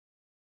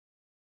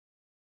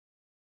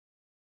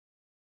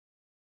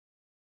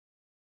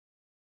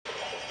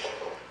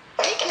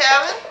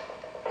Kevin.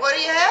 What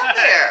do you have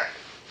there?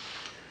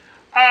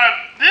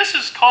 This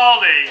is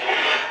called a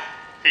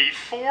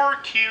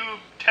 4-cube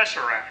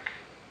tesseract.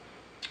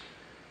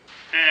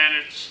 And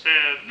it's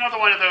another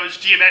one of those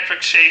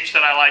geometric shapes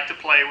that I like to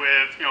play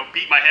with, you know,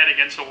 beat my head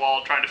against the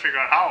wall trying to figure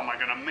out how am I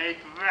going to make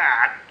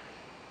that.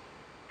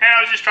 And I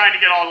was just trying to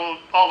get all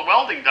the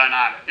welding done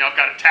on it. You know, I've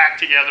got it tacked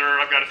together,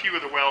 I've got a few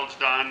of the welds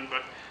done,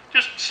 but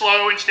just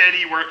slow and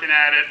steady working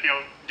at it, you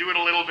know, do it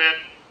a little bit,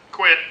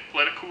 quit,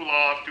 let it cool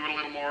off, do it a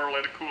little more,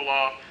 let it cool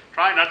off,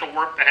 try not to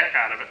work the heck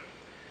out of it.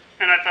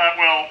 And I thought,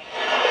 well,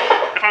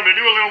 if I'm going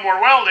to do a little more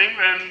welding,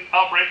 then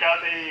I'll break out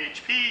the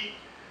AHP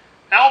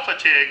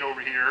AlphaTIG over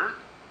here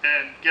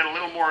and get a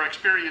little more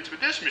experience with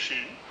this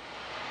machine.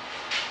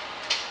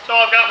 So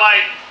I've got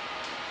my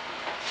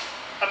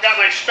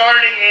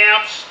starting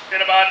amps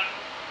at about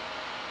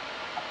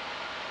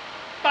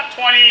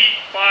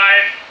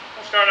 25.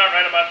 We'll start out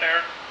right about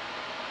there.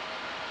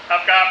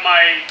 I've got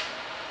my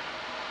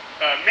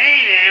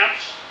main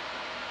amps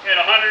at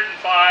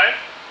 105.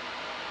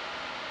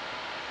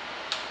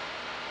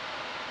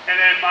 And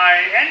then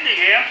my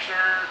ending amps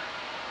are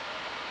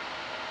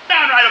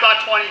down right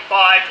about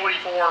 25,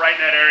 24, right in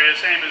that area,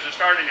 same as the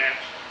starting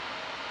amps.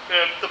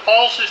 The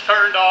pulse is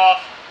turned off.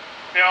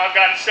 You know, I've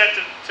got it set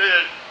to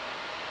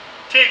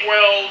TIG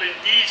weld in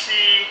DC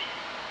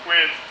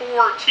with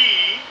 4T,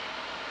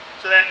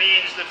 so that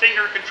means the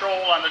finger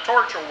control on the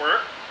torch will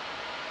work,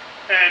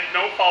 and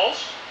no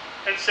pulse,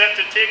 and set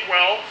to TIG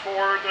weld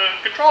for the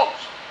controls.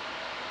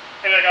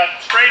 And I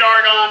got straight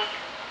argon,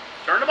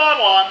 turn the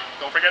bottle on,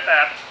 don't forget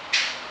that.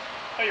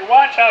 Now you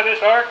watch how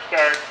this arc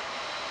starts.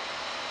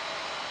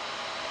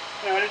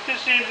 You know, it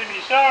just seems to be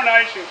so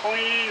nice and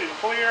clean and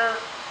clear.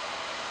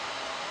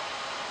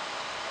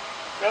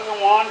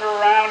 Doesn't wander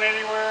around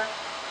anywhere.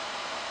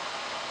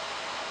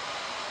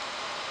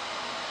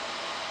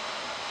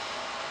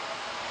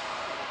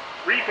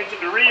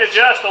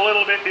 Readjust a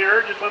little bit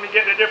here, just let me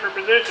get in a different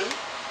position.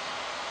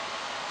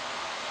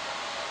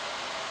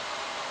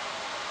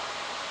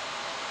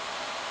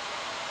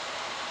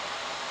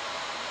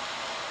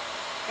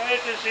 And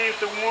it just seems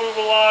to move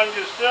along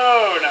just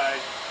so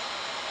nice.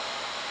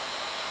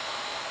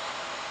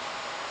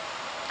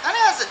 Kind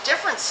of has a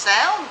different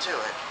sound to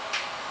it.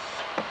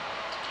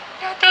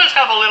 Yeah, it does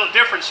have a little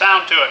different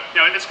sound to it. You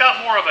know, it's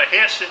got more of a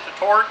hiss at the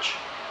torch.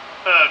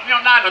 You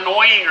know, not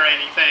annoying or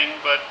anything,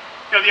 but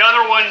you know, the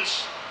other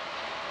one's,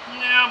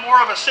 yeah,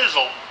 more of a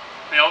sizzle.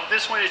 You know,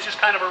 this one is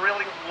just kind of a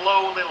really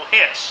low little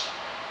hiss.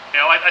 You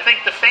know, I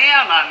think the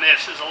fan on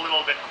this is a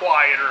little bit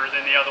quieter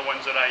than the other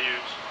ones that I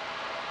use.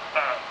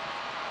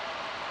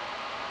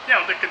 You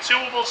know, the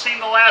consumables seem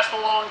to last a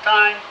long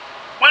time.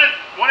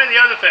 One of the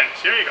other things,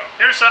 here you go.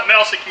 Here's something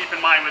else to keep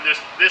in mind with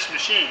this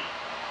machine.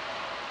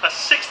 A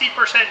 60%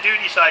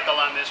 duty cycle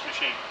on this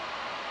machine.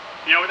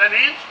 You know what that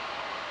means?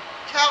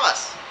 Tell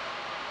us.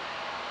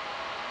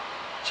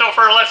 So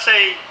for, let's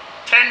say,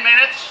 10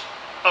 minutes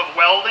of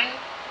welding,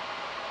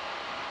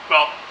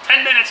 well,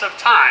 10 minutes of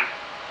time,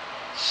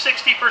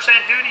 60%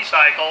 duty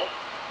cycle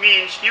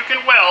means you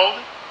can weld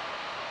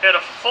at a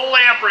full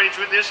amperage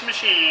with this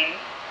machine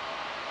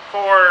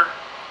for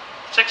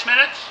 6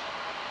 minutes.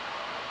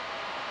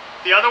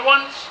 The other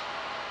ones,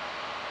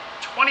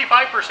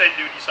 25%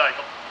 duty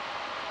cycle.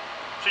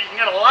 So you can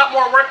get a lot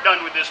more work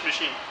done with this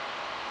machine.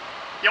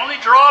 The only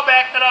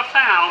drawback that I've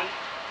found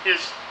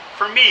is,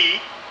 for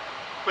me,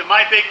 with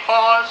my big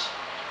paws,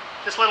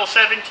 this little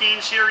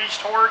 17 series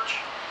torch,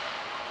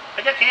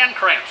 I get hand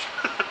cramps.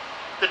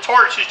 The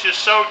torch is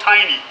just so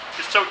tiny.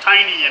 It's so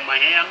tiny in my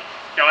hand.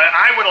 You know,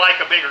 I would like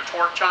a bigger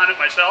torch on it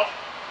myself,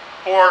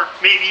 or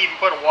maybe even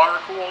put a water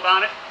cooled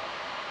on it.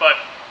 But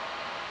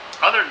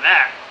other than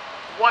that,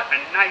 what a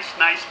nice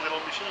little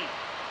machine.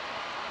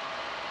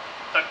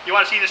 You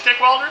want to see the stick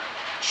welder?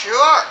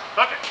 Sure.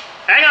 Okay,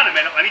 hang on a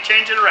minute, let me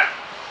change it around.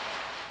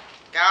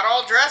 Got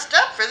all dressed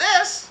up for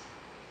this.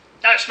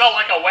 That smelled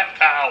like a wet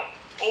cow.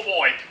 Oh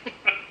boy.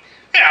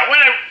 Yeah,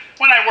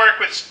 when I work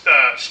with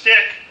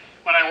stick,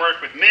 when I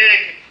work with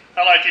MIG,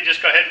 I like to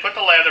just go ahead and put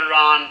the leather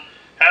on,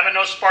 having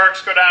those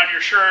sparks go down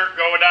your shirt,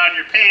 go down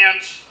your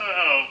pants.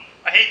 Oh,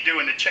 I hate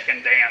doing the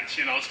chicken dance,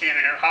 you know,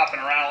 standing here hopping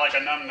around like a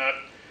numbnut.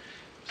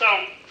 So,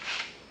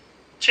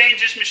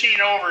 change this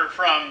machine over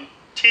from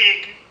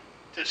TIG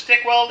to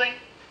stick welding.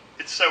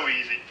 It's so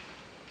easy.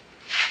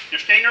 Your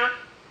stinger,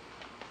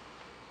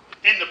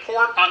 in the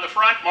port on the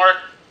front, mark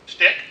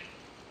stick.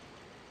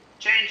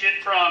 Change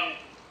it from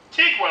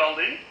TIG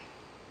welding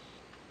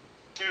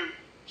to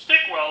stick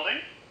welding,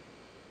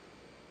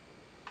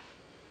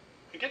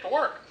 and get to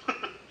work.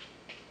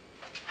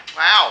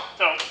 Wow.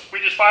 So we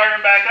just fire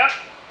them back up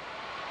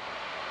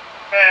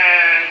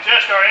and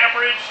adjust our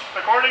amperage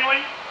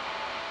accordingly.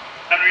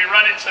 And we're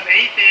running some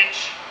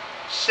 1/8"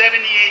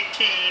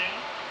 7018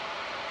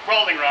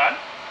 welding rod.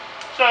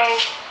 So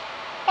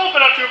pump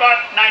it up to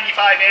about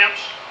 95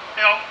 amps.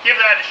 You know, give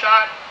that a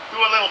shot.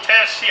 Do a little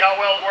test, see how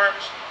well it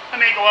works. I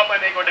may go up, I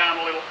may go down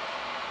a little.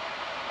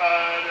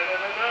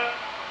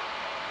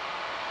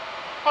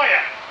 Oh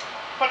yeah,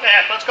 what the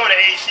heck, let's go to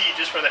AC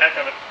just for the heck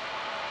of it.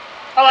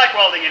 I like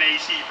welding in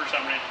AC for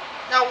some reason.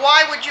 Now,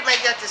 why would you make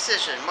that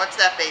decision? What's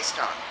that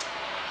based on?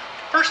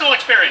 Personal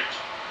experience.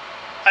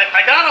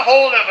 I got a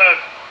hold of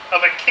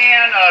a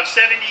can of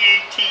 7018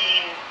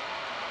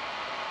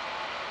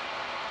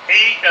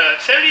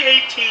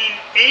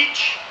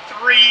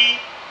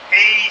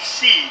 H3AC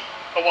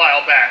a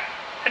while back.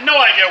 Had no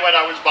idea what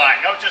I was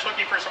buying. I was just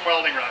looking for some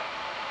welding rod.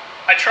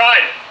 I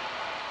tried it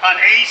on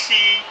AC.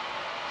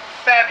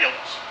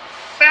 Fabulous,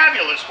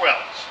 fabulous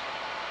welds.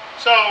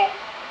 So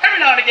every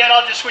now and again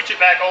I'll just switch it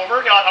back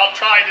over. I'll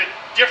try the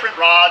different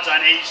rods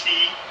on AC.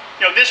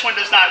 You know, this one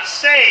does not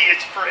say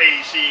it's for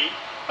AC,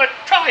 but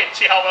try it,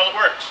 see how well it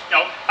works. You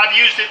know, I've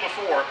used it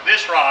before.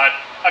 This rod,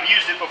 I've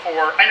used it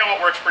before. I know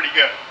it works pretty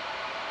good.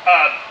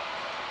 I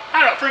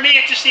don't know, for me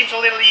it just seems a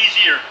little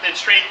easier than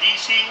straight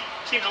DC.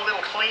 Seems a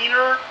little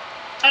cleaner.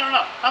 I don't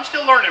know, I'm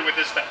still learning with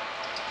this thing.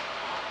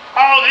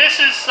 Oh, this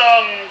is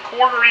some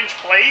 1/4-inch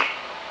plate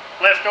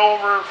left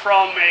over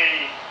from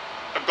a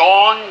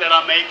gong that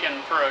I'm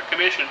making for a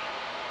commission.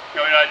 You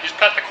know, I just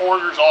cut the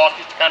corners off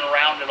just to kind of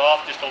round it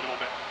off just a little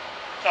bit.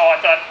 So I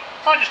thought,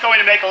 I'll just go in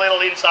and make a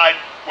little inside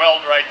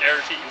weld right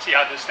there so you can see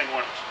how this thing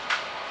works.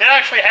 It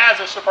actually has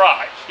a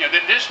surprise. You know,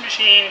 this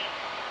machine,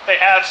 they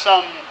have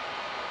some,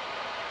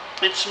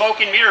 it's smoke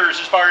and mirrors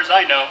as far as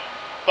I know,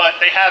 but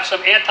they have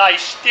some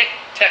anti-stick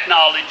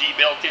technology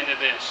built into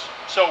this.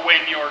 So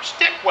when you're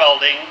stick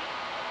welding,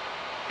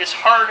 it's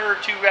harder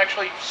to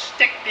actually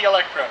stick the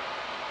electrode.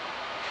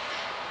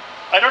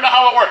 I don't know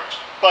how it works,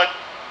 but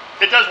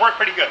it does work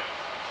pretty good.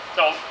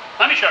 So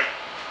let me show you.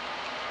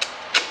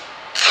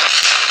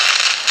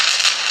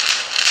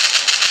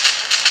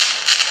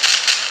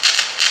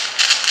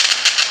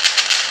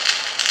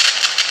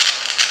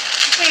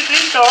 It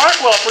seems to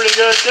arc well pretty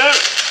good too.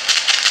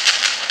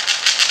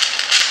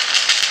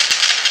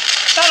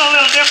 Got a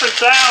little different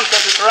sound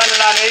because it's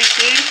running on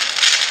AC.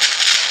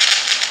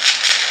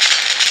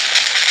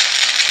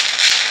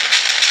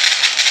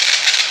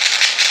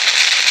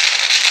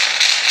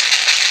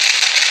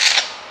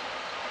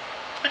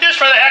 But just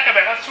for the heck of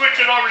it, let's switch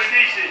it over to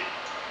DC.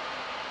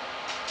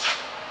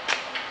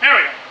 There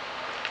we go.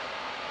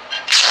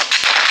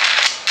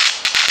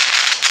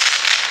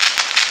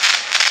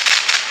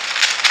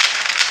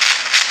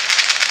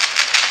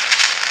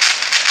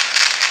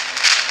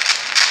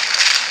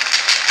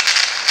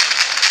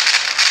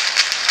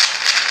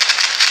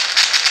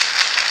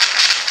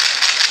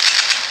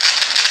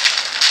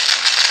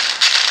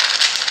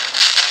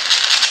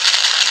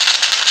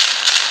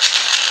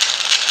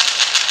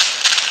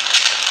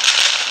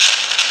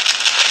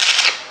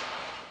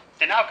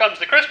 Now comes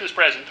the Christmas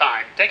present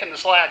time, taking the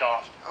slag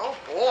off. Oh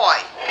boy.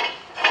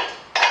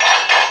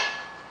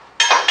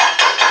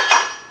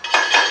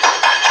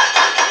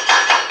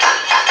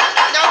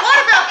 Now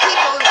what about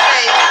people who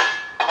say,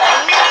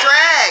 only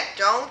drag,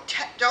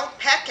 don't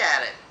peck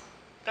at it?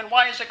 Then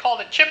why is it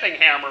called a chipping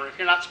hammer if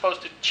you're not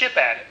supposed to chip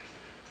at it?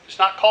 It's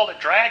not called a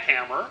drag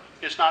hammer.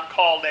 It's not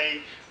called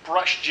a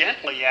brush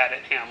gently at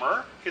it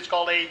hammer. It's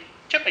called a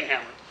chipping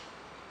hammer.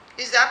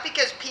 Is that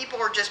because people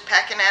are just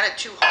pecking at it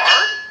too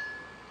hard?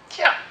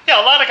 Yeah,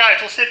 a lot of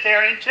guys will sit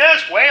there and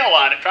just wail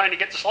on it, trying to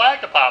get the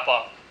slag to pop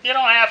off. You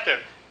don't have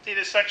to. See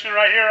this section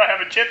right here I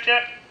haven't chipped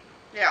yet?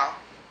 Yeah.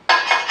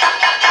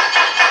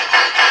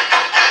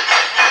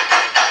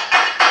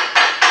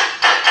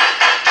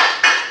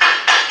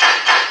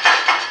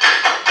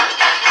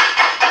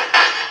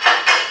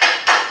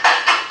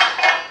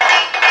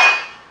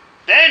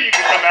 Then you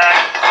can come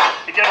back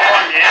and get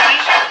along the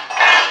edges.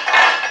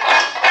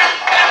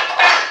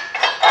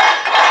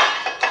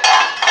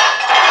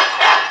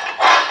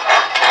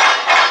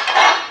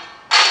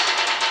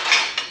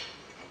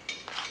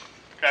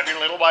 Grab your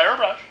little wire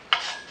brush.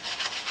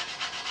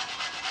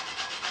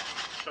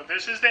 So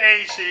this is the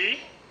AC,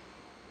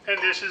 and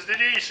this is the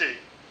DC.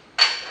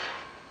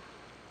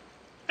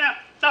 Yeah,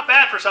 not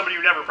bad for somebody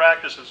who never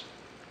practices.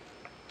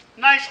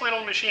 Nice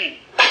little machine.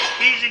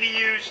 Easy to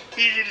use,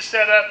 easy to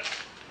set up.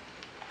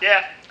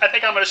 Yeah, I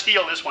think I'm going to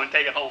steal this one and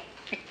take it home.